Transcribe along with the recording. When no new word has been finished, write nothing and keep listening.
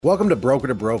Welcome to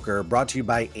Broker, brought to you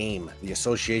by AIM, the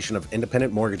Association of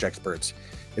Independent Mortgage Experts.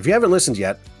 If you haven't listened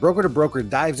yet, Broker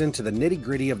dives into the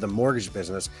nitty-gritty of the mortgage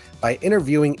business by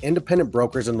interviewing independent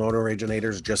brokers and loan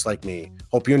originators just like me.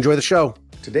 Hope you enjoy the show.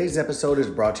 Today's episode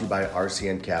is brought to you by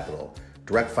RCN Capital,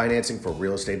 direct financing for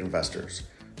real estate investors.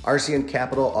 RCN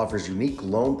Capital offers unique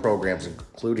loan programs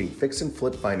including fix and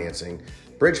flip financing,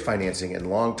 bridge financing, and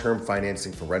long-term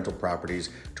financing for rental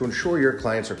properties to ensure your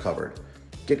clients are covered.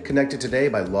 Get connected today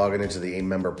by logging into the AIM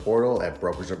member portal at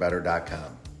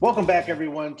brokersarebetter.com. Welcome back,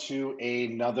 everyone, to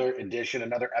another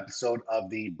episode of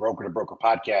the Broker to Broker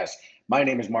podcast. My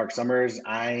name is Mark Summers.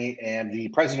 I am the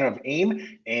president of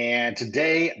AIM, and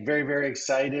today, very, very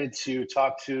excited to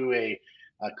talk to a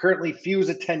currently Fuse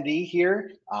attendee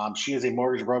here. She is a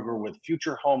mortgage broker with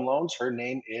Future Home Loans. Her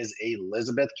name is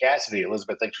Elizabeth Cassidy.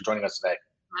 Elizabeth, thanks for joining us today.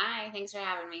 Hi, thanks for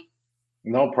having me.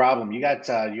 No problem. You got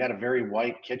a very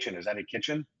white kitchen. Is that a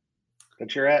kitchen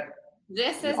that you're at?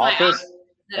 This is my office.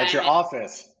 That's your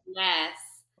office. Yes.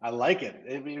 I like it.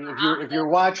 I mean, if you're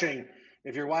watching,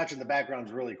 the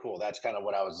background's really cool. That's kind of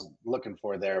what I was looking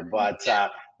for there. But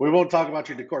we won't talk about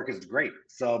your decor because it's great.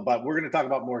 But we're going to talk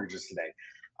about mortgages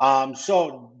today.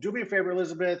 So do me a favor,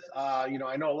 Elizabeth.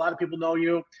 I know a lot of people know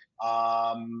you.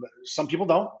 Some people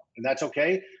don't, and that's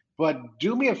okay. But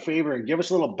do me a favor and give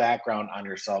us a little background on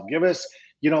yourself. Give us,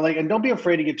 and don't be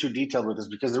afraid to get too detailed with this,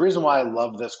 because the reason why I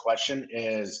love this question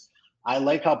is I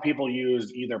like how people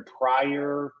use either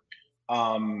prior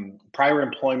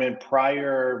employment,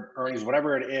 prior earnings,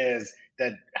 whatever it is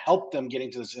that helped them get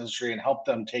into this industry and help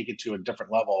them take it to a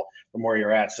different level from where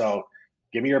you're at. So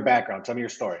give me your background. Tell me your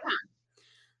story.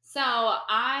 So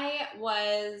I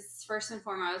was, first and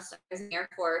foremost, I was in the Air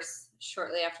Force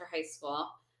shortly after high school.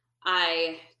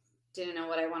 I didn't know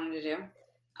what I wanted to do.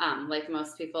 Like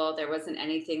most people, there wasn't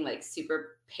anything like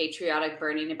super patriotic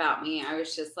burning about me. I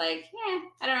was just like,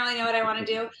 I don't really know what I want to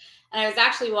do. And I was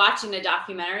actually watching a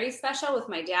documentary special with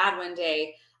my dad one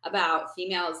day about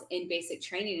females in basic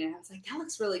training. And I was like, that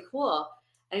looks really cool.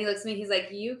 And he looks at me, he's like,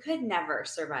 you could never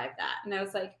survive that. And I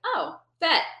was like, oh,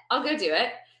 bet, I'll go do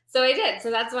it. So I did.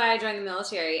 So that's why I joined the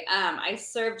military. I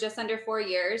served just under 4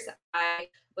 years. I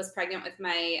was pregnant with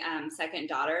my second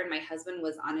daughter, and my husband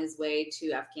was on his way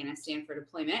to Afghanistan for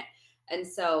deployment. And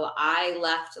so I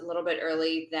left a little bit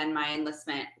early than my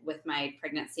enlistment with my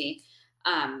pregnancy.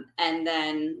 And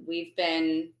then we've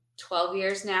been 12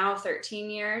 years now,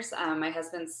 13 years. My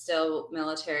husband's still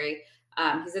military.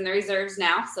 He's in the reserves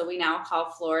now. So we now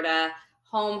call Florida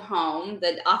home,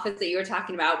 the office that you were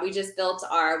talking about. We just built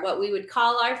what we would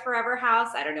call our forever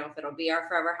house. I don't know if it'll be our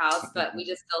forever house, but we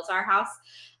just built our house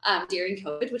during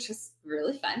COVID, which was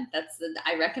really fun.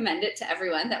 I recommend it to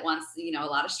everyone that wants, a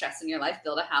lot of stress in your life,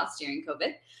 build a house during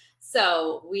COVID.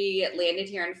 So we landed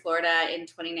here in Florida in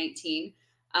 2019.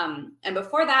 And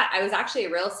before that, I was actually a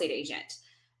real estate agent,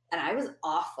 and I was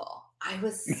awful. I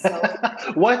was so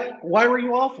Why were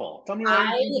you awful? Tell me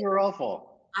why you were awful.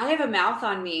 I have a mouth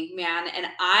on me, man, and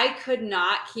I could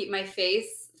not keep my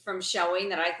face from showing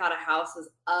that I thought a house was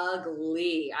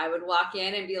ugly. I would walk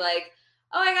in and be like,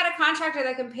 oh, I got a contractor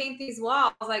that can paint these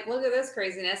walls. Like, look at this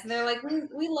craziness. And they're like,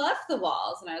 we love the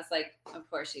walls. And I was like, of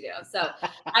course you do. So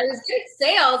I was good at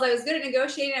sales. I was good at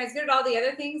negotiating. I was good at all the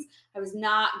other things. I was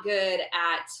not good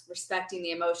at respecting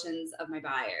the emotions of my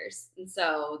buyers. And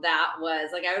so that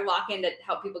was like, I would walk in to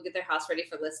help people get their house ready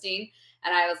for listing.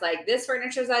 And I was like, this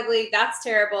furniture's ugly. That's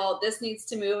terrible. This needs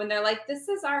to move. And they're like, this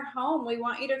is our home. We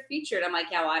want you to feature it. I'm like,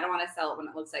 yeah, well, I don't want to sell it when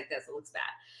it looks like this. It looks bad.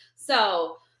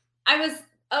 So I was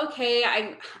okay.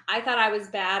 I thought I was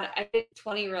bad. I did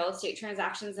 20 real estate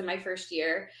transactions in my first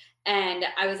year. And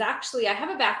I have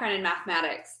a background in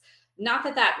mathematics. Not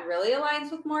that really aligns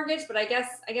with mortgage, but I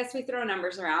guess we throw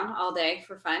numbers around all day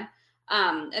for fun.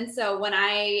 And so when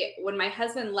my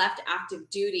husband left active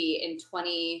duty in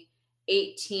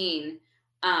 2018,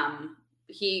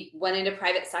 he went into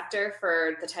private sector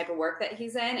for the type of work that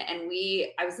he's in. And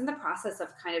I was in the process of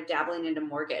kind of dabbling into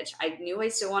mortgage. I knew I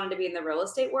still wanted to be in the real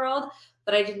estate world,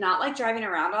 but I did not like driving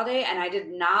around all day. And I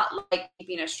did not like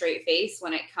keeping a straight face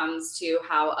when it comes to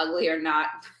how ugly or not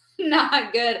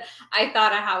good I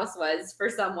thought a house was for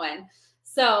someone.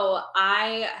 So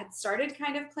I had started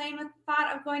kind of playing with the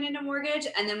thought of going into mortgage.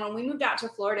 And then when we moved out to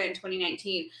Florida in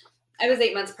 2019, I was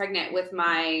 8 months pregnant with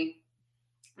my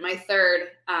third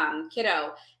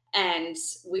kiddo, and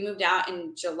we moved out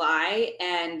in July.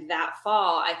 And that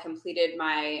fall, I completed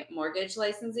my mortgage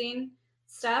licensing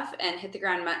stuff and hit the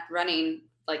ground running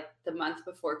like the month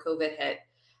before COVID hit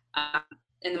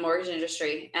in the mortgage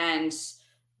industry. And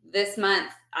this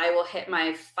month, I will hit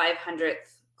my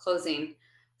 500th closing.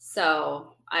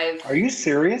 So Are you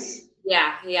serious?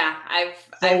 Yeah, yeah.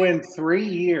 So I've in 3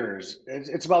 years,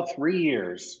 it's about 3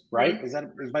 years, right?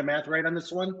 mhm. Is my math right on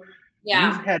this one? Yeah,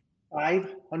 You've had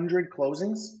 500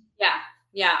 closings? yeah,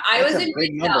 yeah. I That's was a in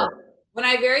big retail. number. When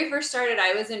I very first started,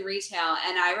 I was in retail,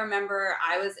 and I remember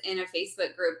I was in a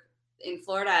Facebook group in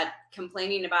Florida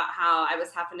complaining about how I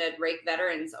was having to rake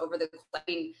veterans over the. I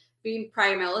mean, being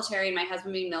prior military and my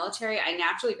husband being military, I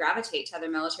naturally gravitate to other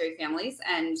military families,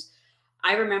 and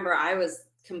I remember I was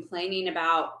complaining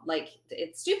about like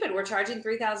it's stupid. We're charging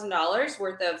 $3,000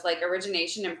 worth of like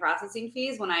origination and processing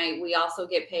fees when we also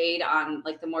get paid on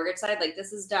like the mortgage side. Like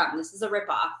this is dumb. This is a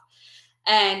ripoff.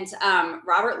 And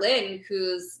Robert Lynn,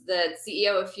 who's the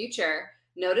CEO of Future,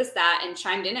 noticed that and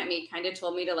chimed in at me, kind of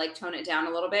told me to like tone it down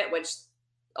a little bit, which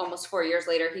almost 4 years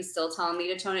later, he's still telling me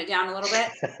to tone it down a little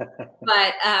bit.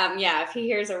 But yeah, if he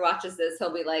hears or watches this,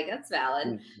 he'll be like, that's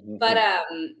valid. But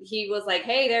he was like,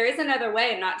 hey, there is another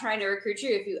way. I'm not trying to recruit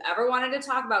you. If you ever wanted to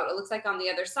talk about what it looks like on the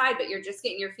other side, but you're just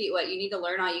getting your feet wet, you need to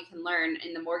learn all you can learn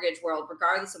in the mortgage world,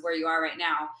 regardless of where you are right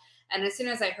now. And as soon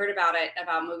as I heard about it,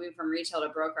 about moving from retail to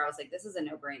broker, I was like, this is a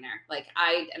no brainer. Like,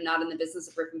 I am not in the business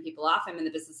of ripping people off. I'm in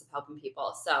the business of helping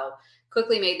people. So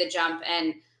quickly made the jump.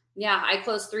 And yeah, I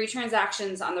closed 3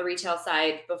 transactions on the retail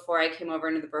side before I came over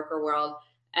into the broker world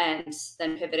and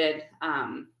then pivoted.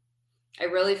 I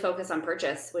really focus on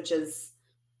purchase, which is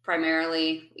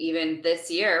primarily even this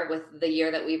year with the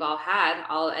year that we've all had,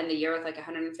 I'll end the year with like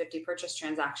 150 purchase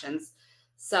transactions.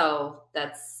 So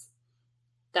that's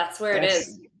where it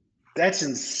is. That's that's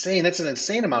insane. That's an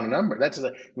insane amount of number. That's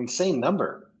an insane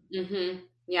number.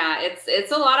 Yeah,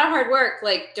 it's a lot of hard work.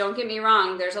 Like, don't get me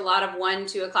wrong. There's a lot of 1,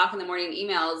 2 o'clock in the morning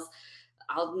emails.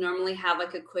 I'll normally have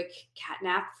like a quick cat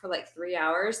nap for like 3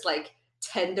 hours, like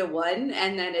 10 to 1,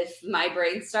 and then if my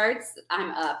brain starts,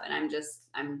 I'm up and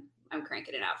I'm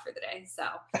cranking it out for the day. So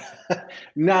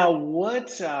Now,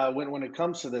 what when it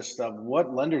comes to this stuff,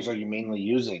 what lenders are you mainly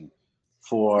using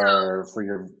so for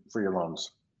your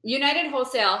loans? United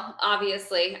Wholesale,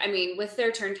 obviously, I mean, with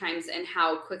their turn times and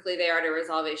how quickly they are to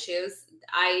resolve issues,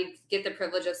 I get the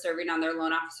privilege of serving on their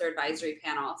loan officer advisory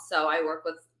panel. So I work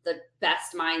with the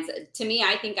best minds. To me,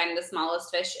 I think I'm the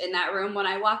smallest fish in that room when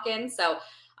I walk in. So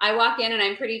I walk in and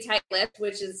I'm pretty tight-lipped,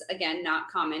 which is again not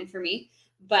common for me.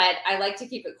 But I like to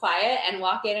keep it quiet and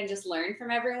walk in and just learn from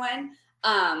everyone.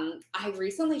 I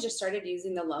recently just started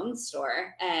using the loan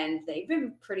store and they've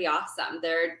been pretty awesome.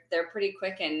 They're pretty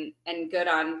quick and good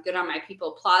on my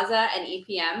people. Plaza and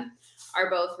EPM are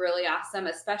both really awesome,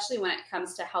 especially when it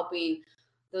comes to helping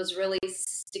those really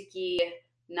sticky,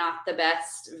 not the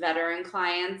best veteran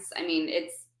clients. I mean,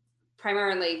 it's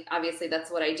primarily obviously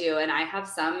that's what I do. And I have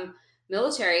some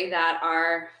military that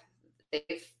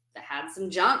they've had some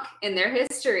junk in their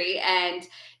history, and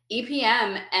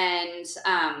EPM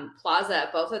and Plaza,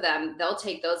 both of them, they'll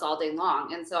take those all day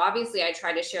long. And so obviously I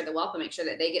try to share the wealth and make sure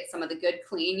that they get some of the good,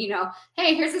 clean,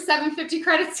 hey, here's a 750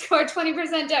 credit score,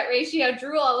 20% debt ratio,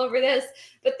 drool all over this.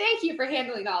 But thank you for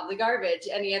handling all the garbage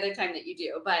any other time that you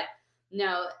do. But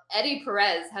no, Eddie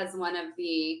Perez has one of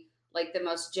the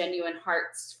most genuine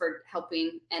hearts for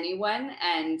helping anyone.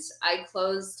 And it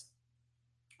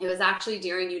was actually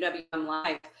during UWM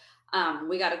Live.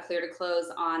 We got a clear to close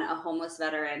on a homeless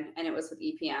veteran, and it was with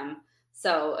EPM.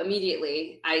 So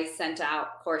immediately I sent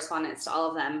out correspondence to all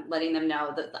of them, letting them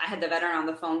know that I had the veteran on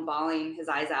the phone bawling his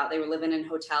eyes out. They were living in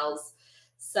hotels.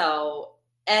 So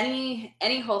any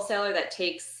wholesaler that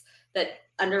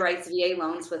underwrites VA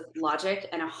loans with logic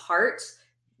and a heart,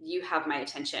 you have my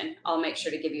attention. I'll make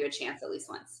sure to give you a chance at least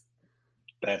once.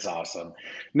 That's awesome.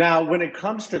 Now, when it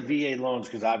comes to VA loans,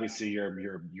 because obviously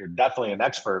you're definitely an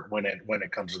expert when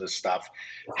it comes to this stuff.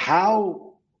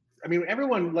 How, I mean,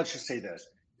 everyone. Let's just say this: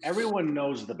 everyone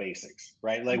knows the basics,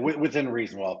 right? Like within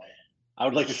reason. Well, I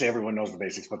would like to say everyone knows the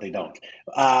basics, but they don't.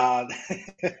 Uh,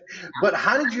 but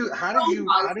Phone calls, how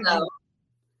did though. you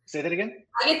say that again?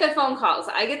 I get the phone calls.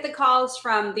 I get the calls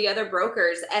from the other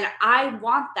brokers, and I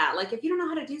want that. Like, if you don't know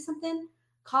how to do something,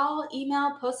 call,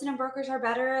 email, post it in Brokers Are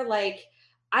Better. Like,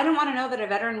 I don't want to know that a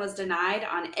veteran was denied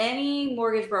on any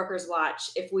mortgage broker's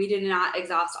watch if we did not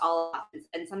exhaust all options.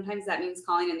 And sometimes that means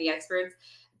calling in the experts.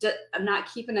 I'm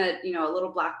not keeping a little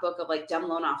black book of like dumb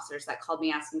loan officers that called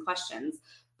me asking questions,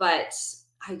 but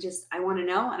I want to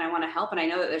know and I want to help, and I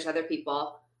know that there's other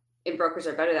people in Brokers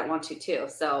Are Better that want to too.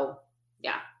 So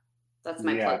yeah. That's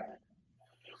my plug. Yeah.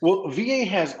 Well, VA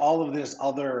has all of this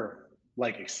other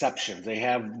like exceptions. They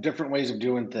have different ways of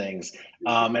doing things,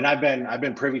 Mhm. and I've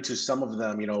been privy to some of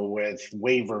them. With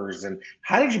waivers. And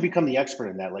how did you become the expert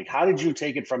in that? Like, how did you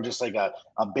take it from just like a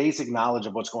basic knowledge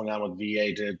of what's going on with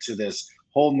VA to this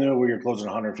whole new where you're closing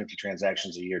 150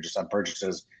 transactions a year just on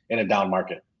purchases in a down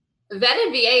market?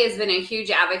 Vetted VA has been a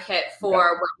huge advocate Okay.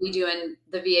 for what we do in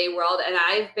the VA world. And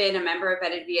I've been a member of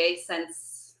Vetted VA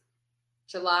since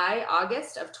July,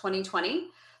 August of 2020.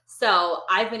 So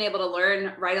I've been able to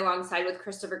learn right alongside with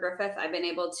Christopher Griffith. I've been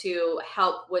able to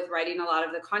help with writing a lot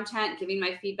of the content, giving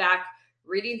my feedback,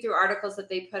 reading through articles that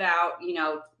they put out,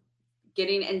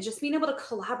 getting and just being able to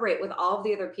collaborate with all of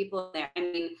the other people in there. I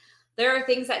mean, there are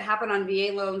things that happen on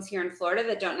VA loans here in Florida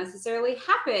that don't necessarily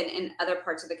happen in other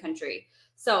parts of the country.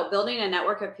 So building a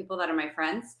network of people that are my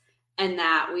friends and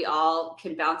that we all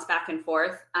can bounce back and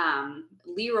forth.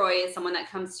 Leroy is someone that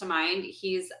comes to mind.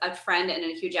 He's a friend and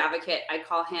a huge advocate. I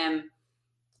call him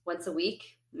once a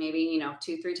week, maybe,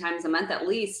 2, 3 times a month at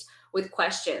least, with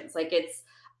questions.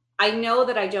 I know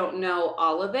that I don't know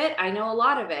all of it. I know a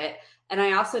lot of it. And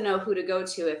I also know who to go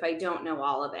to if I don't know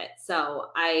all of it. So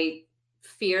I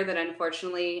fear that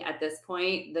unfortunately at this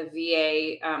point, the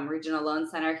VA Regional Loan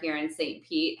Center here in St.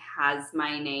 Pete has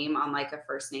my name on like a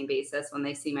first name basis. When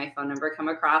they see my phone number come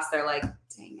across, they're like,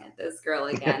 dang it, this girl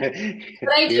again.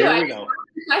 But I do. Here I we just go.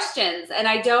 ask questions and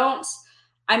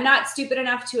I'm not stupid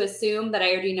enough to assume that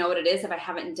I already know what it is if I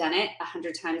haven't done it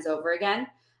 100 times over again.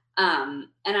 And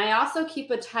I also keep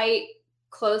a tight,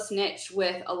 close niche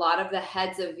with a lot of the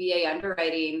heads of VA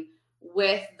underwriting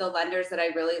with the lenders that I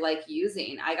really like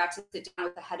using. I got to sit down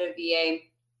with the head of VA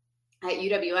at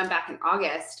UWM back in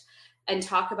August and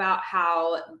talk about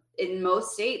how in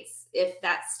most states, if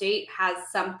that state has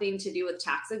something to do with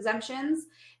tax exemptions,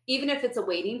 even if it's a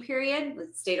waiting period, the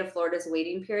state of Florida's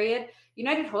waiting period,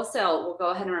 United Wholesale will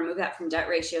go ahead and remove that from debt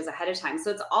ratios ahead of time.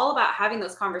 So it's all about having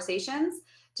those conversations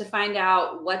to find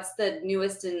out what's the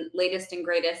newest and latest and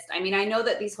greatest. I mean, I know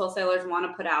that these wholesalers want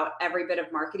to put out every bit of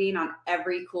marketing on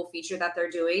every cool feature that they're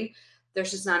doing.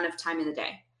 There's just not enough time in the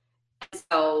day.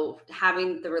 So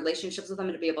having the relationships with them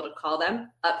and to be able to call them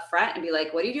up front and be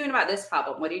like, what are you doing about this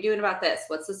problem? What are you doing about this?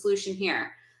 What's the solution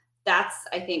here? That's,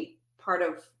 I think, part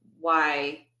of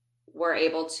why we're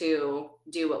able to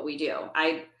do what we do.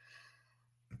 I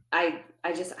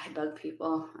bug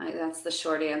people. That's the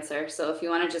short answer. So if you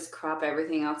want to just crop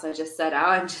everything else I just said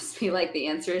out and just be like, the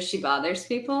answer is she bothers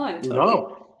people, I'm totally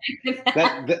No,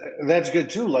 that's good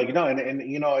too. Like, and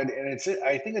it's,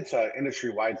 I think it's a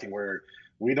industry wide thing where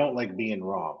we don't like being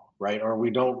wrong, right? Or we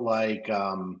don't like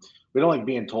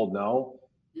being told no.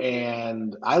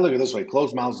 And I look at it this way: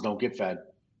 closed mouths don't get fed.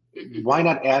 Why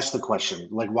not ask the question?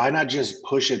 Like, why not just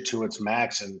push it to its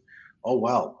max? And oh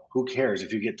well, who cares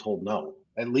if you get told no?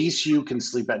 At least you can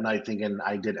sleep at night thinking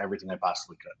I did everything I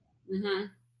possibly Mm-hmm.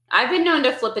 I've been known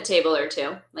to flip a table or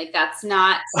two. Like that's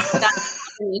could.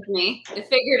 beneath me,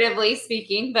 figuratively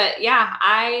speaking. But yeah,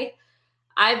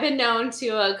 I've been known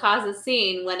to cause a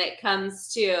scene when it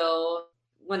comes to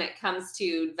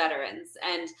veterans.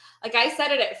 And like I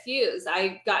said it at Fuse,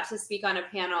 I got to speak on a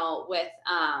panel with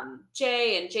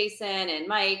Jay and Jason and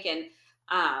Mike, and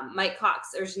Mike Cox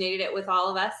originated it with all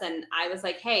of us. And I was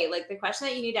like, hey, like the question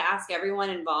that you need to ask everyone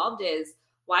involved is,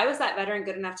 why was that veteran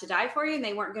good enough to die for you and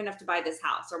they weren't good enough to buy this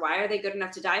house? Or why are they good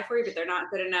enough to die for you, but they're not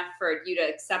good enough for you to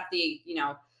accept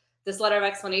this letter of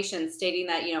explanation stating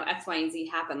that, X, Y, and Z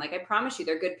happened. Like I promise you,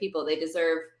 they're good people. They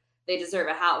deserve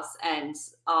a house, and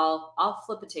I'll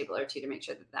flip a table or two to make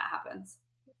sure that that happens.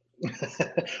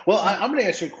 Well, I'm going to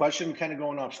ask you a question, kind of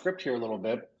going off script here a little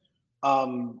bit.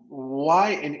 Why,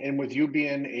 and with you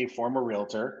being a former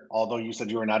realtor, although you said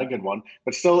you were not a good one,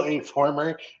 but still a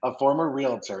former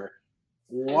realtor,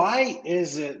 why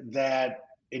is it that,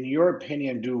 in your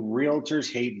opinion, do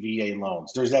realtors hate VA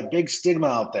loans? There's that big stigma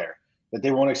out there that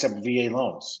they won't accept VA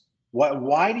loans.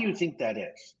 Why do you think that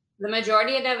is? The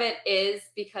majority of it is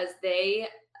because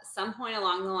some point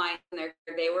along the line,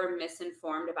 they were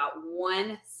misinformed about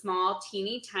one small,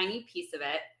 teeny, tiny piece of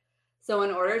it. So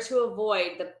in order to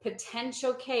avoid the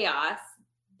potential chaos,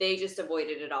 they just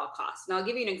avoided at all costs. And I'll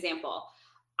give you an example.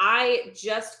 I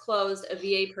just closed a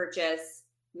VA purchase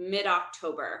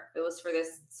mid-October. It was for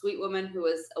this sweet woman who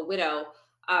was a widow.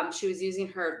 She was using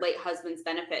her late husband's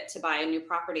benefit to buy a new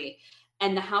property.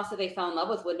 And the house that they fell in love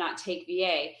with would not take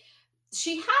VA.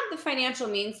 She had the financial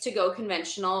means to go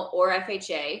conventional or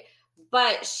FHA,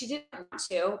 but she didn't want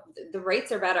to. The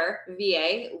rates are better.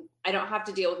 VA, I don't have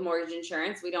to deal with mortgage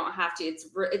insurance. We don't have to.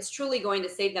 It's truly going to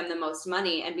save them the most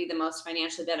money and be the most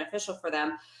financially beneficial for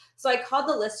them. So I called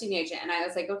the listing agent and I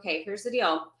was like, okay, here's the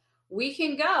deal. We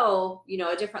can go,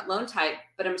 a different loan type,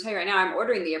 but I'm gonna tell you right now, I'm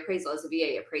ordering the appraisal as a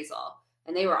VA appraisal.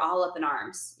 And they were all up in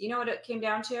arms. You know what it came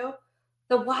down to?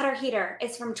 The water heater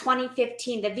is from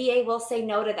 2015. The VA will say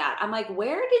no to that. I'm like,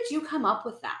 where did you come up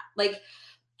with that? Like,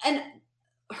 and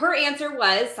her answer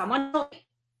was, someone told me.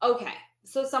 Okay,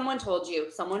 so someone told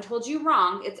you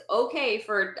wrong. It's okay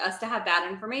for us to have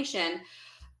bad information.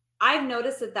 I've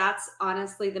noticed that that's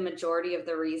honestly the majority of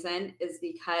the reason is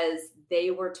because they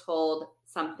were told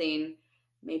something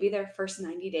maybe their first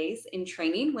 90 days in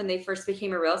training when they first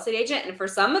became a real estate agent. And for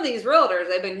some of these realtors,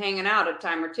 they've been hanging out a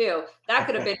time or two. That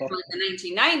could have been from like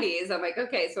the 1990s. I'm like,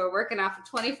 okay, so we're working off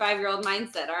a 25-year-old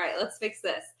mindset. All right, let's fix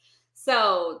this.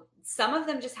 So some of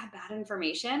them just have bad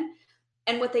information.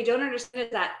 And what they don't understand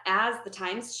is that as the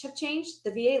times have changed,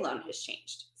 the VA loan has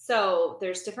changed. So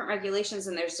there's different regulations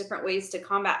and there's different ways to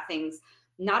combat things.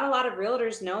 Not a lot of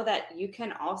realtors know that you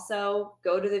can also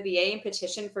go to the VA and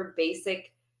petition for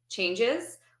basic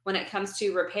changes when it comes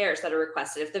to repairs that are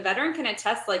requested. If the veteran can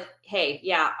attest, like, hey,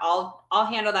 yeah, I'll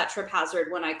handle that trip hazard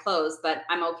when I close, but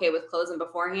I'm okay with closing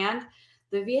beforehand,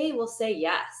 the VA will say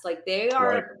yes. Like they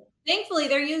are Right. thankfully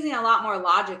they're using a lot more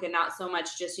logic and not so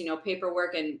much just,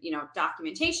 paperwork and,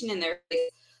 documentation in their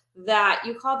face, that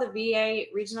you call the VA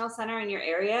regional center in your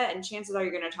area and chances are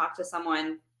you're going to talk to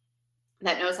someone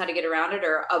that knows how to get around it,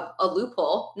 or a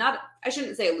loophole. Not, I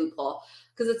shouldn't say a loophole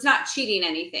because it's not cheating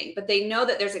anything, but they know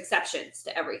that there's exceptions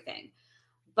to everything.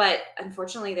 But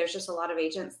unfortunately, there's just a lot of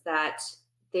agents that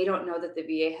they don't know that the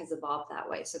VA has evolved that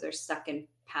way. So they're stuck in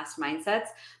past mindsets.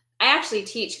 I actually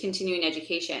teach continuing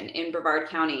education in Brevard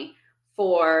County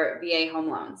for VA home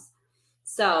loans.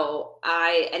 So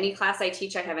any class I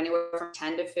teach, I have anywhere from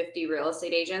 10 to 50 real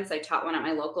estate agents. I taught one at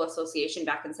my local association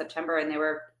back in September, and there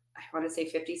were, I want to say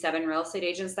 57 real estate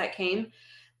agents that came,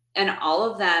 and all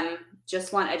of them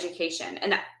just want education.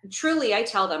 And truly, I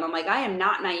tell them, I'm like, I am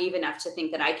not naive enough to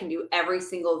think that I can do every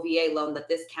single VA loan that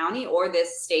this county or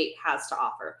this state has to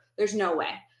offer. There's no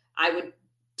way. I would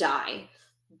die.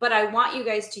 But I want you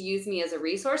guys to use me as a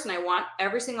resource. And I want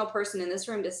every single person in this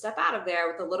room to step out of there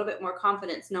with a little bit more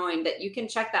confidence, knowing that you can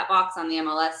check that box on the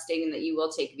MLS stating that you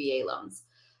will take VA loans.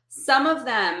 Some of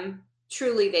them,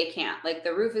 truly, they can't. Like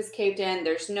the roof is caved in,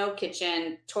 there's no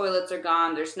kitchen, toilets are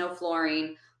gone, there's no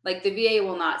flooring. Like the VA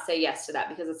will not say yes to that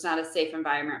because it's not a safe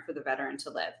environment for the veteran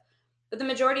to live. But the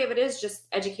majority of it is just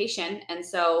education. And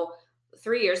so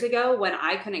 3 years ago, when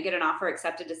I couldn't get an offer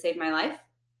accepted to save my life,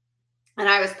 and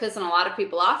I was pissing a lot of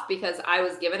people off because I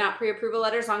was giving out pre-approval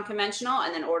letters on conventional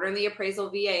and then ordering the appraisal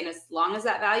VA. And as long as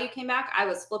that value came back, I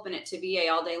was flipping it to VA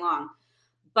all day long.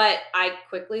 But I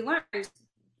quickly learned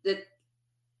that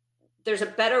there's a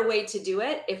better way to do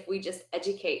it if we just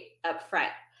educate up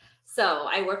front. So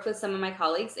I worked with some of my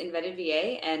colleagues in vetted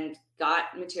VA and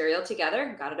got material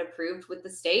together, got it approved with the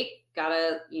state, got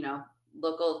a,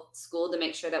 local school to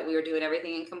make sure that we were doing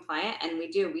everything in compliant. And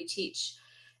we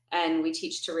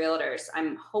teach to realtors.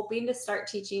 I'm hoping to start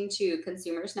teaching to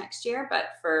consumers next year, but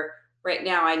for right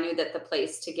now, I knew that the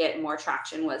place to get more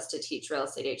traction was to teach real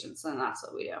estate agents, and that's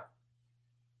what we do.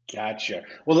 Gotcha.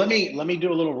 Well, let me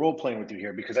do a little role playing with you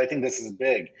here because I think this is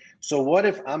big. So what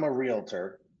if I'm a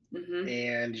realtor Mm-hmm.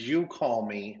 and you call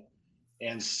me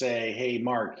and say, "Hey,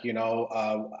 Mark,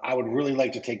 I would really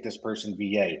like to take this person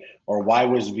VA, or why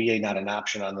was VA not an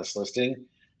option on this listing?"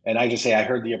 And I just say, "I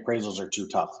heard the appraisals are too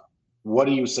tough." What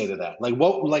do you say to that? Like,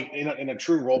 what, like in a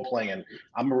true role playing,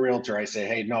 I'm a realtor. I say,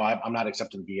 "Hey, no, I'm not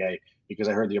accepting VA because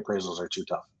I heard the appraisals are too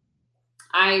tough."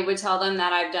 I would tell them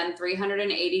that I've done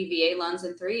 380 VA loans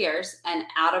in 3 years. And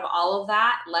out of all of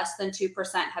that, less than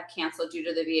 2% have canceled due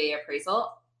to the VA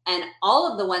appraisal. And all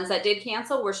of the ones that did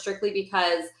cancel were strictly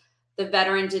because the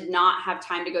veteran did not have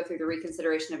time to go through the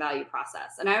reconsideration of value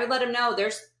process. And I would let them know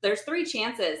there's 3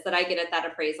 chances that I get at that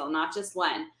appraisal, not just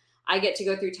one. I get to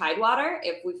go through Tidewater.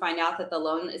 If we find out that the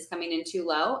loan is coming in too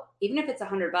low, even if it's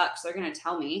 $100, they're going to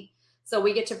tell me. So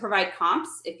we get to provide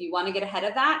comps. If you want to get ahead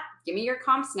of that, give me your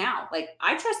comps now. Like,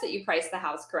 I trust that you price the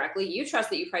house correctly. You trust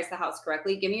that you price the house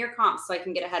correctly. Give me your comps so I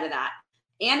can get ahead of that.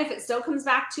 And if it still comes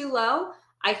back too low,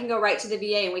 I can go right to the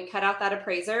VA and we cut out that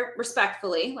appraiser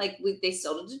respectfully. Like they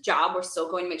still did a job. We're still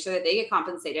going to make sure that they get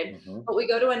compensated. Mm-hmm. But we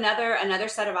go to another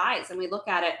set of eyes and we look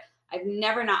at it. I've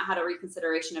never not had a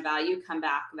reconsideration of value come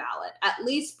back valid, at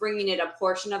least bringing it a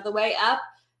portion of the way up.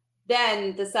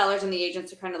 Then the sellers and the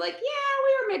agents are kind of like, yeah,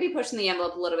 we were maybe pushing the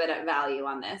envelope a little bit at value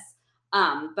on this.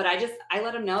 But I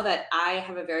let them know that I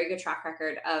have a very good track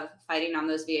record of fighting on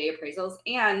those VA appraisals.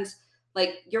 And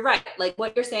like, you're right. Like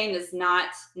what you're saying is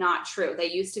not true.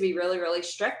 They used to be really, really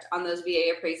strict on those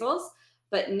VA appraisals.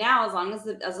 But now, as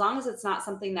long as it's not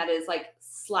something that is like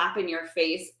slap in your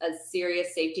face, a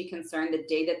serious safety concern the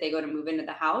day that they go to move into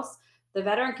the house, the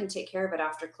veteran can take care of it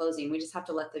after closing. We just have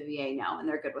to let the VA know, and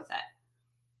they're good with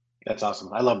it. That's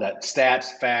awesome. I love that.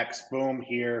 Stats, facts, boom,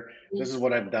 here. This is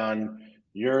what I've done.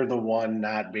 You're the one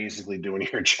not basically doing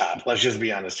your job. Let's just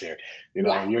be honest here.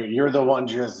 Yeah. You're the one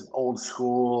just old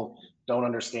school, don't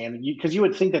understand. Because you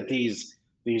would think that these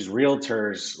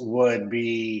realtors would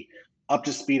be up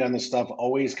to speed on this stuff,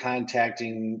 always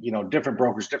contacting, different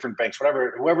brokers, different banks,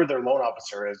 whatever, whoever their loan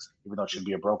officer is, even though it should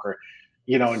be a broker,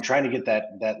 and trying to get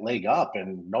that leg up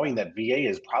and knowing that VA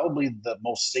is probably the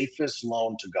most safest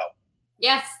loan to go.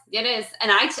 Yes, it is.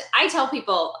 And I tell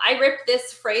people, I ripped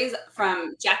this phrase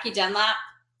from Jackie Dunlap.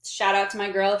 Shout out to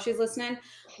my girl if she's listening.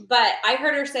 But I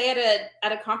heard her say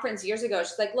at a conference years ago.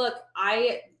 She's like, "Look,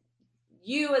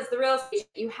 you as the real estate,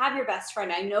 you have your best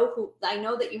friend. I know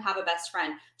that you have a best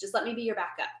friend. Just let me be your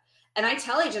backup." And I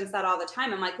tell agents that all the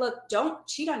time. I'm like, "Look, don't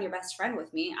cheat on your best friend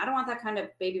with me. I don't want that kind of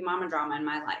baby mama drama in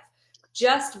my life.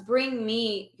 Just bring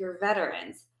me your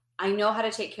veterans. I know how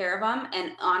to take care of them.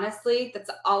 And honestly, that's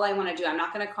all I want to do. I'm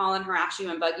not going to call and harass you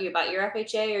and bug you about your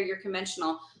FHA or your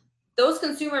conventional. Those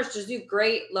consumers just do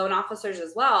great loan officers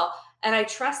as well. And I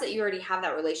trust that you already have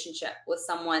that relationship with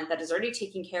someone that is already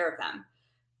taking care of them.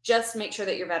 Just make sure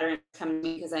that your veterans come to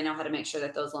me because I know how to make sure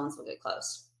that those loans will get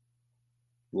closed."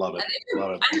 Love it.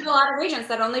 Love it. I have a lot of agents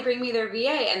that only bring me their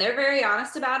VA and they're very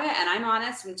honest about it. And I'm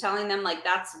honest in telling them like,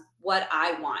 that's what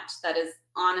I want. That is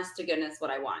honest to goodness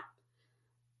what I want.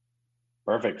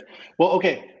 Perfect. Well,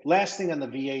 okay. Last thing on the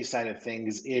VA side of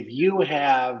things, if you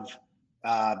have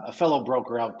a fellow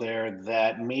broker out there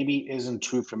that maybe isn't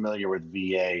too familiar with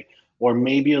VA or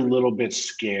maybe a little bit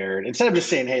scared, instead of just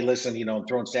saying, "Hey, listen,"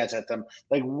 throwing stats at them,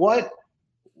 like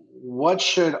what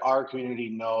should our community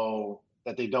know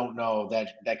that they don't know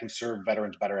that can serve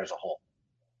veterans better as a whole?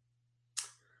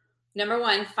 Number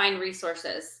one, find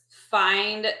resources.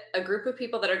 Find a group of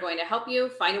people that are going to help you.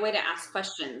 Find a way to ask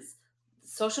questions.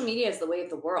 Social media is the way of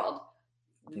the world.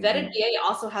 Vetted Mhm. VA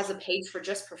also has a page for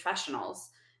just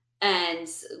professionals. And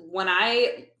when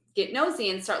I get nosy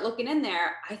and start looking in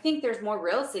there, I think there's more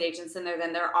real estate agents in there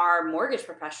than there are mortgage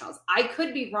professionals. I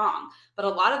could be wrong, but a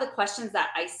lot of the questions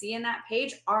that I see in that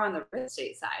page are on the real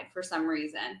estate side for some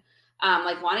reason.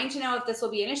 Like wanting to know if this will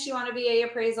be an issue on a VA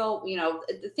appraisal,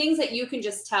 the things that you can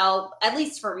just tell, at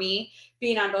least for me,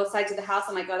 being on both sides of the house,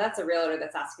 I'm like, oh, that's a realtor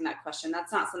that's asking that question.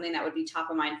 That's not something that would be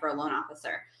top of mind for a loan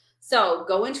officer. So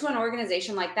go into an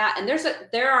organization like that. And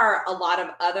there are a lot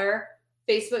of other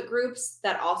Facebook groups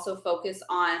that also focus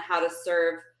on how to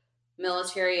serve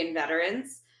military and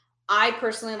veterans. I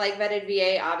personally like Vetted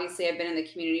VA. Obviously, I've been in the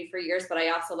community for years, but I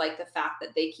also like the fact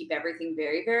that they keep everything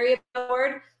very, very above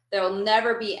board. There'll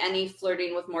never be any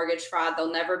flirting with mortgage fraud.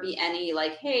 There'll never be any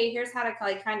like, hey, here's how to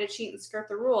like kind of cheat and skirt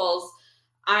the rules.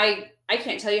 I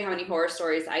can't tell you how many horror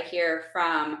stories I hear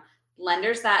from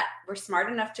lenders that were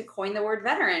smart enough to coin the word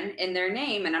veteran in their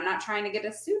name. And I'm not trying to get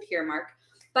us sued here, Mark,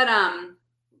 but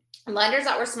lenders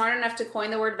that were smart enough to coin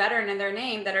the word veteran in their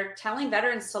name that are telling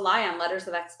veterans to lie on letters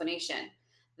of explanation.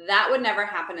 That would never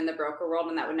happen in the broker world,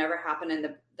 and that would never happen in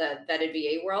the vetted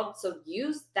VA world. So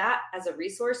use that as a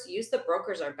resource. Use the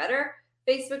Brokers Are Better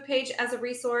Facebook page as a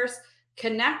resource.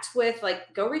 Connect with,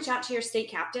 go reach out to your state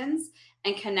captains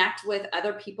and connect with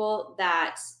other people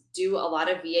that do a lot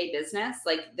of VA business.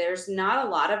 Like, there's not a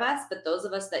lot of us, but those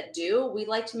of us that do, we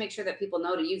like to make sure that people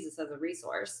know to use this as a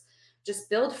resource. Just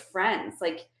build friends.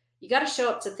 Like, you got to show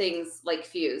up to things like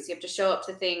Fuse. You have to show up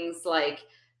to things like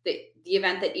the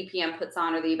event that EPM puts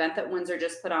on, or the event that Windsor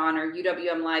just put on, or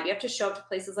UWM Live. You have to show up to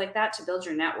places like that to build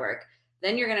your network.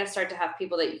 Then you're going to start to have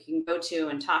people that you can go to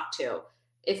and talk to.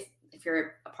 If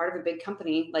you're a part of a big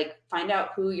company, find out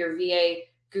who your VA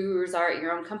gurus are at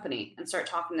your own company and start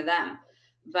talking to them.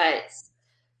 But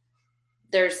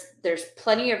there's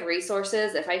plenty of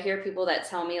resources. If I hear people that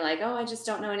tell me oh, I just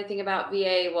don't know anything about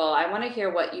VA, well, I want to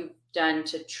hear what you've done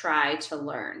to try to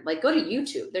learn. Go to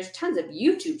YouTube. There's tons of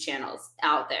YouTube channels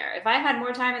out there. If I had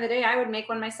more time in the day, I would make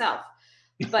one myself.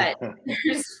 But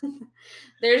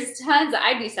there's tons.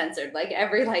 I'd be censored.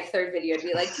 Every third video would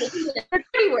be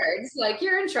dirty words.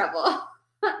 You're in trouble.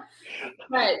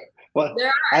 But well,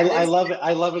 I love it.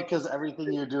 I love it because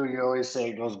everything you do, you always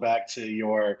say goes back to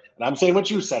your, and I'm saying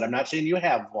what you said. I'm not saying you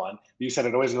have one. You said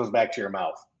it always goes back to your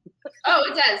mouth. Oh,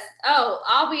 it does. Oh,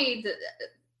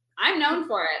 I'm known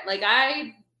for it.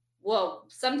 I will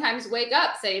sometimes wake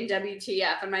up saying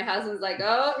WTF, and my husband's like,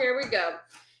 oh, here we go.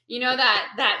 You know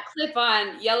that clip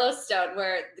on Yellowstone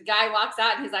where the guy walks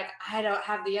out and he's like, I don't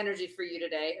have the energy for you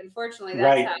today. Unfortunately,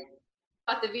 that's how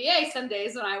at the VA some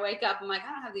days when I wake up, I'm like,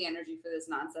 I don't have the energy for this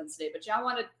nonsense today, but y'all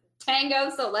want to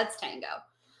tango, so let's tango.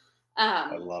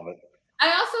 I love it.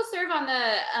 I also serve on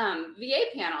the VA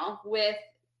panel with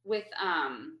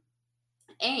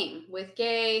AIM, with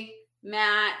Gay,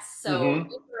 Matt. So we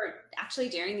were actually,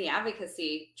 during the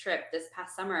advocacy trip this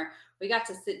past summer, we got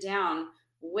to sit down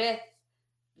with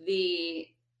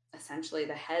essentially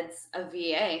the heads of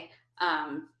VA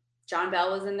John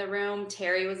Bell was in the room,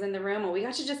 Terry was in the room, and we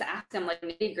got to just ask them like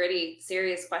nitty gritty,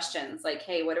 serious questions like,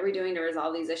 hey, what are we doing to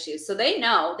resolve these issues? So they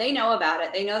know about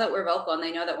it. They know that we're vocal and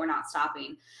they know that we're not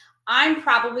stopping. I'm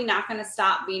probably not going to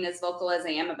stop being as vocal as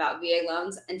I am about VA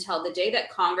loans until the day that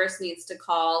Congress needs to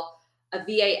call a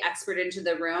VA expert into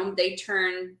the room. They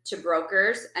turn to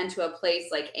brokers and to a place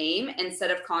like AIM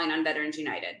instead of calling on Veterans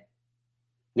United.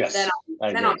 Yes,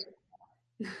 I Then I'll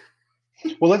agree.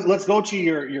 Well, let's go to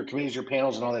your committees, your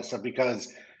panels, and all that stuff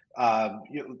because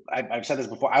I've said this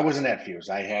before. I wasn't at Fuse.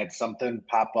 I had something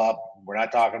pop up. We're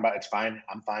not talking about. It's fine.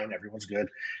 I'm fine. Everyone's good.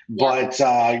 Yep.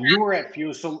 But you were at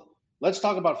Fuse, so let's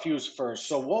talk about Fuse first.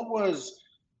 So, what was?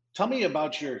 Tell me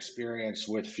about your experience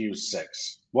with Fuse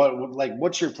 6.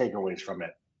 What's your takeaways from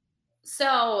it?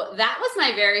 So that was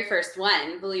my very first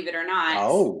one, believe it or not.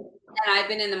 Oh, And I've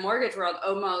been in the mortgage world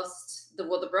almost the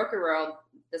broker world.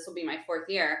 This will be my 4th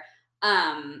year.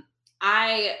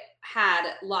 I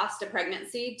had lost a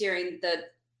pregnancy during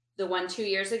the one 2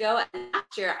 years ago, and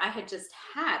last year I had just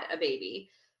had a baby.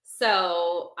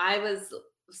 So I was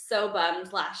so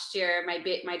bummed last year.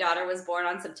 My daughter was born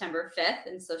on September 5th,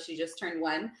 and so she just turned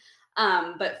 1.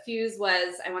 But Fuse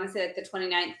was, I want to say like the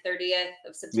 29th, 30th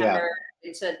of September.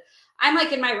 yeah. I'm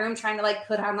like in my room trying to like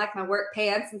put on like my work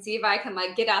pants and see if I can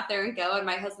like get out there and go. And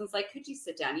my husband's like, could you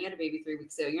sit down? You had a baby 3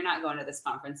 weeks ago. You're not going to this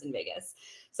conference in Vegas.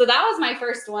 So that was my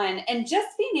first one. And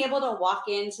just being able to walk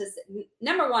into,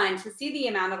 number one, to see the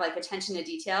amount of like attention to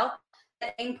detail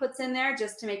that AIM puts in there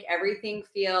just to make everything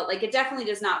feel like it definitely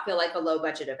does not feel like a low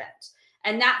budget event.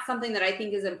 And that's something that I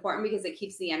think is important because it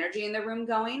keeps the energy in the room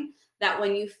going. That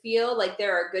when you feel like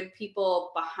there are good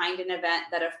people behind an event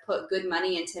that have put good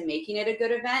money into making it a good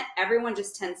event, everyone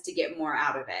just tends to get more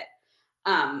out of it.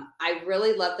 I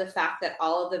really love the fact that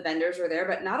all of the vendors were there,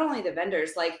 but not only the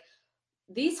vendors, like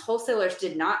these wholesalers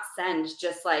did not send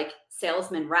just like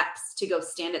salesman reps to go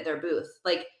stand at their booth.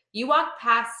 Like you walk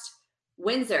past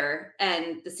Windsor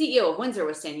and the CEO of Windsor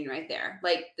was standing right there.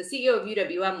 Like the CEO of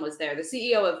UWM was there, the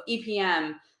CEO of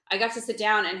EPM. I got to sit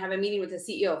down and have a meeting with the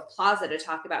CEO of Plaza to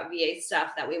talk about VA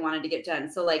stuff that we wanted to get done.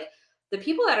 So like the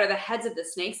people that are the heads of the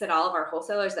snakes at all of our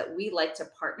wholesalers that we like to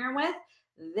partner with,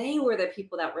 they were the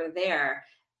people that were there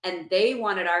and they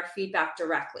wanted our feedback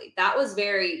directly. That was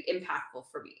very impactful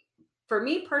for me. For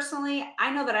me personally,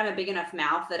 I know that I'm a big enough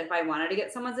mouth that if I wanted to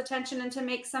get someone's attention and to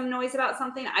make some noise about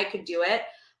something, I could do it.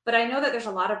 But I know that there's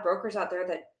a lot of brokers out there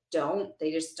that don't.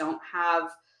 They just don't have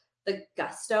the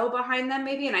gusto behind them,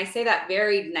 maybe. And I say that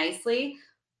very nicely.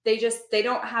 They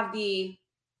don't have the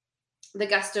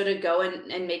gusto to go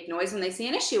and make noise when they see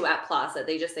an issue at Plaza.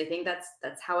 They think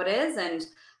that's how it is, and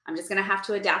I'm just gonna have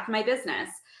to adapt my business.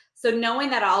 So knowing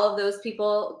that all of those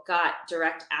people got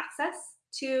direct access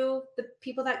to the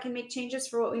people that can make changes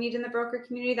for what we need in the broker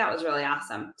community, that was really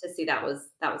awesome to see that was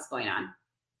going on.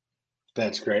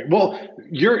 That's great. Well,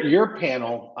 your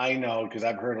panel, I know because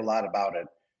I've heard a lot about it,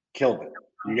 killed it.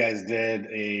 You guys did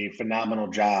a phenomenal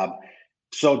job.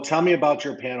 So tell me about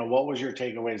your panel. What was your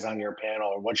takeaways on your panel,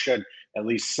 or what should at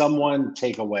least someone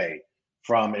take away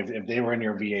from if they were in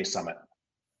your VA summit?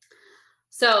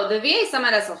 So the VA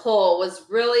summit as a whole was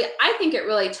really, I think it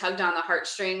really tugged on the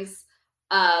heartstrings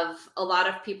of a lot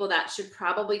of people that should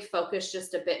probably focus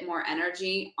just a bit more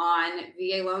energy on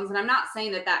VA loans. And I'm not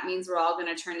saying that that means we're all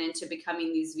going to turn into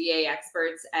becoming these VA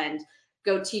experts and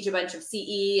go teach a bunch of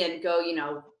CE and go,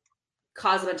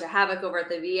 cause a bunch of havoc over at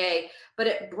the VA, but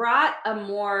it brought a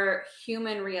more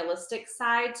human, realistic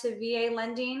side to VA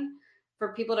lending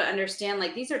for people to understand,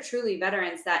 like, these are truly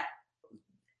veterans that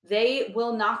they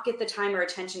will not get the time or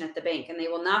attention at the bank, and they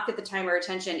will not get the time or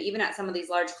attention even at some of these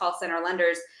large call center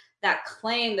lenders that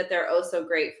claim that they're oh so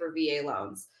great for VA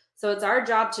loans. So it's our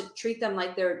job to treat them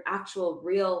like they're actual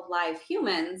real live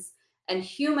humans and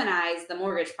humanize the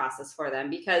mortgage process for them,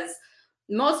 because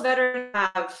most veterans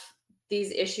have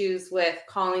these issues with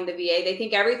calling the VA. They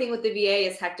think everything with the VA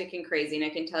is hectic and crazy. And I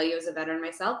can tell you as a veteran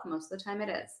myself, most of the time it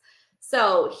is.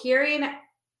 So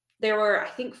there were, I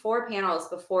think, 4 panels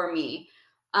before me.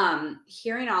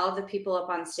 Hearing all of the people up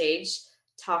on stage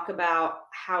talk about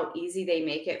how easy they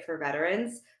make it for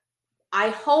veterans,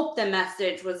 I hope the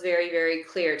message was very, very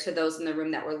clear to those in the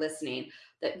room that were listening,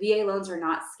 that VA loans are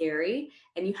not scary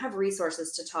and you have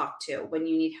resources to talk to when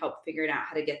you need help figuring out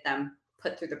how to get them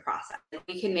put through the process.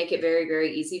 We can make it very,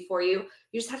 very easy for you.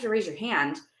 You just have to raise your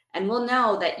hand and we'll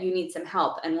know that you need some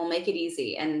help and we'll make it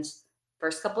easy. And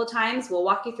first couple of times we'll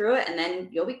walk you through it and then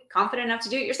you'll be confident enough to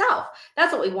do it yourself.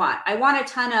 That's what we want. I want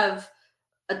a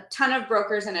ton of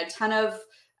brokers and a ton of,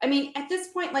 I mean, at this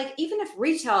point, like, even if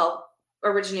retail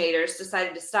originators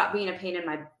decided to stop being a pain in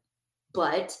my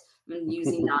butt, I'm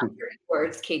using non-dirty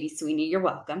words. Katie Sweeney, you're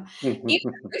welcome. Even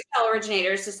retail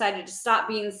originators decided to stop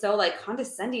being so like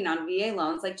condescending on VA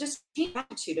loans, like just change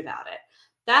attitude about it.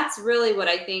 That's really what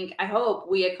I hope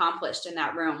we accomplished in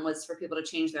that room was for people to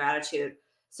change their attitude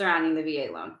surrounding the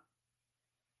VA loan.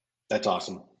 That's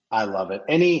awesome. I love it.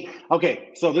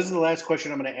 Okay, so this is the last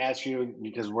question I'm going to ask you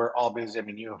because we're all busy. I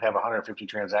mean, you have 150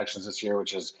 transactions this year,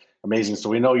 which is amazing. So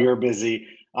we know you're busy.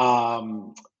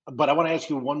 But I want to ask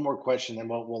you one more question, then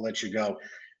we'll let you go.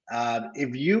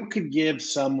 If you could give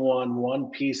someone one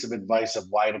piece of advice of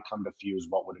why to come to Fuse,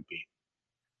 what would it be?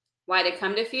 Why to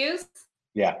come to Fuse?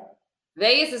 Yeah.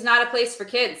 Vegas is not a place for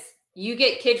kids. You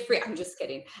get kid free. I'm just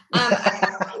kidding. But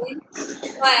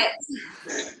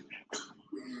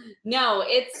no,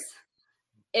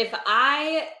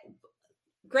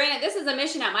 granted, this is a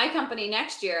mission at my company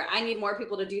next year. I need more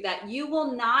people to do that. You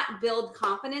will not build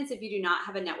confidence if you do not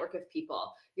have a network of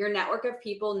people. Your network of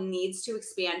people needs to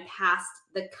expand past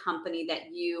the company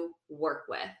that you work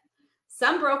with.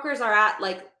 Some brokers are at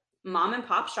like mom and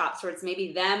pop shops where it's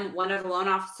maybe them, one of the loan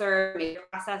officer, maybe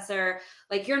a processor.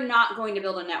 Like you're not going to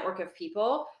build a network of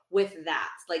people with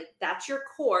that. Like that's your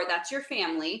core, that's your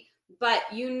family, but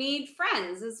you need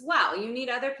friends as well. You need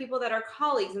other people that are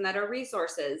colleagues and that are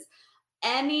resources.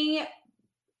 Any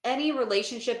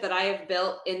relationship that I have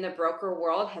built in the broker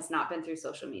world has not been through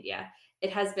social media.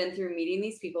 It has been through meeting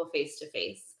these people face to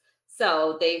face.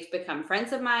 So they've become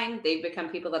friends of mine. They've become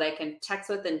people that I can text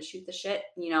with and shoot the shit.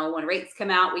 You know, when rates come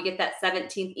out, we get that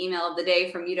 17th email of the day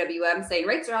from UWM saying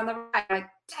rates are on the rise. I'm like,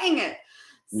 dang it.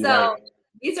 So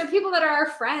these are people that are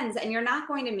our friends, and you're not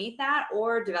going to meet that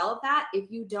or develop that if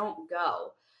you don't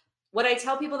go. What I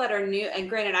tell people that are new, and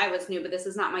granted, I was new, but this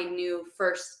is not my new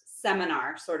first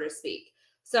seminar, so to speak.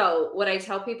 So what I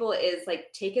tell people is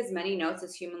like, take as many notes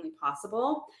as humanly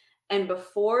possible. And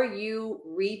before you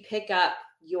re-pick up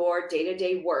your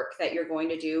day-to-day work that you're going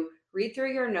to do, read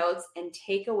through your notes and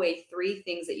take away 3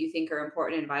 things that you think are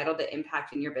important and vital to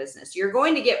impacting your business. You're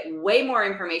going to get way more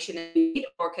information than you need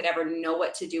or could ever know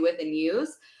what to do with and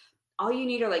use. All you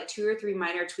need are like 2 or 3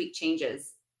 minor tweak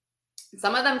changes.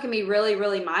 Some of them can be really,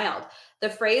 really mild. The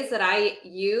phrase that I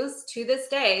use to this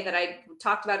day that I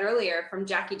talked about earlier from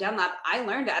Jackie Dunlap, I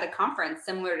learned at a conference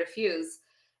similar to Fuse.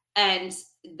 And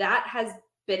that has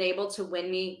been able to win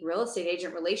me real estate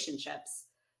agent relationships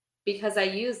because I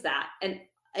use that. And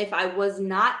if I was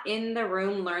not in the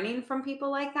room learning from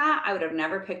people like that, I would have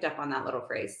never picked up on that little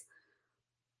phrase.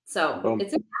 So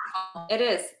it's impactful. It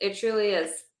is. It truly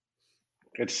is.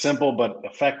 It's simple but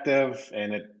effective,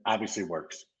 and it obviously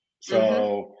works.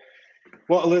 So,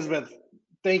 well, Elizabeth,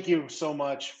 thank you so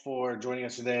much for joining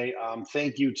us today.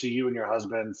 Thank you to you and your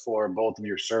husband for both of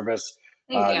your service.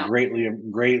 Greatly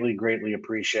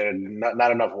appreciated.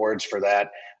 Not enough words for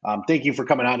that. Thank you for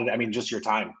coming on. I mean, just your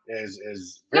time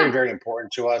is very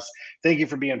important to us. Thank you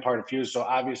for being part of Fuse. So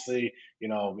obviously, you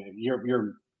know,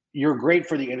 you're great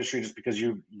for the industry just because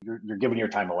you're giving your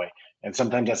time away, and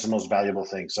sometimes that's the most valuable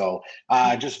thing. So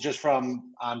just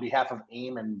from on behalf of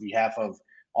AIM and behalf of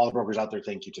all the brokers out there,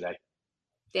 thank you today.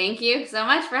 Thank you so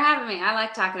much for having me. I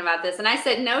like talking about this, and I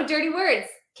said no dirty words.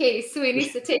 Katie Sweeney,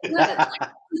 so take notes.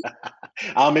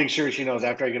 I'll make sure she knows.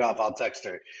 After I get off, I'll text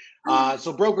her.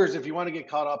 So brokers, if you want to get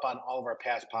caught up on all of our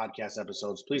past podcast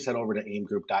episodes, please head over to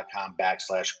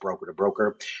aimgroup.com/broker to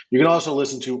broker. You can also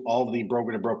listen to all of the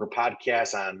Broker to Broker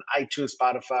podcasts on iTunes,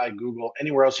 Spotify, Google,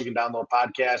 anywhere else you can download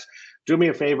podcasts. Do me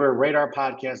a favor, rate our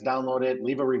podcast, download it,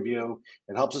 leave a review.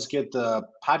 It helps us get the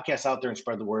podcast out there and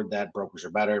spread the word that brokers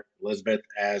are better. Elizabeth,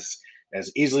 as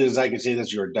easily as I can say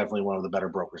this, you're definitely one of the better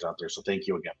brokers out there. So thank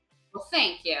you again. Well,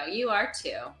 thank you. You are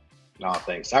too. Oh,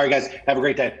 thanks. All right, guys. Have a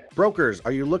great day. Brokers,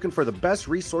 are you looking for the best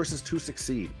resources to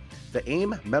succeed? The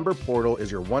AIM member portal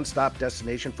is your one-stop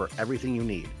destination for everything you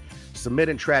need. Submit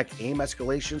and track AIM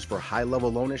escalations for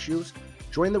high-level loan issues,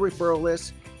 join the referral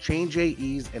list, change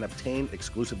AEs, and obtain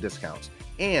exclusive discounts.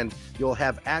 And you'll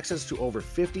have access to over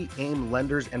 50 AIM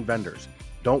lenders and vendors.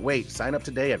 Don't wait. Sign up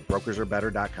today at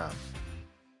brokersarebetter.com.